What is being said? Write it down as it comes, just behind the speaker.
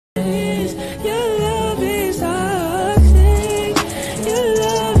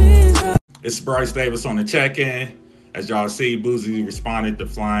This is Bryce Davis on the check-in. As y'all see, Boosie responded to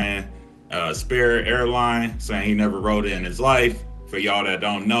flying Spirit Airline, saying he never rode it in his life. For y'all that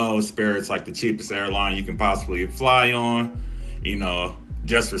don't know, Spirit's like the cheapest airline you can possibly fly on. You know,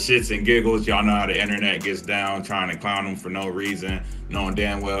 just for shits and giggles, y'all know how the internet gets down, trying to clown him for no reason, knowing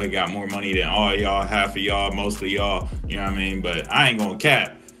damn well he got more money than all y'all, half of y'all, most of y'all, you know what I mean? But I ain't gonna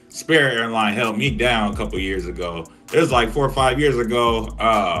cap. Spirit Airline held me down a couple years ago. It was like 4 or 5 years ago.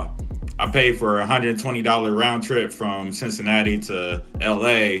 I paid for a $120 round trip from Cincinnati to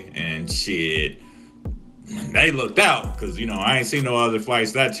LA, and shit, they looked out because, you know, I ain't seen no other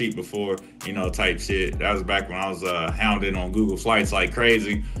flights that cheap before, you know, type shit. That was back when I was hounding on Google Flights like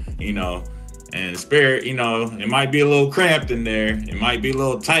crazy, you know. And Spirit, you know, it might be a little cramped in there. It might be a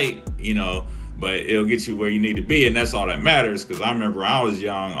little tight, you know, but it'll get you where you need to be, and that's all that matters. Because I remember when I was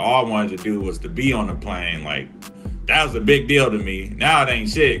young, all I wanted to do was to be on the plane. Like, that was a big deal to me. Now it ain't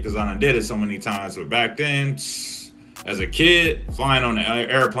shit because I done did it so many times. But back then, as a kid, flying on the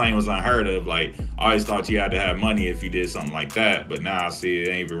airplane was unheard of. Like, I always thought you had to have money if you did something like that. But now I see it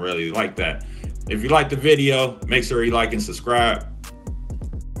ain't even really like that. If you like the video, make sure you like and subscribe.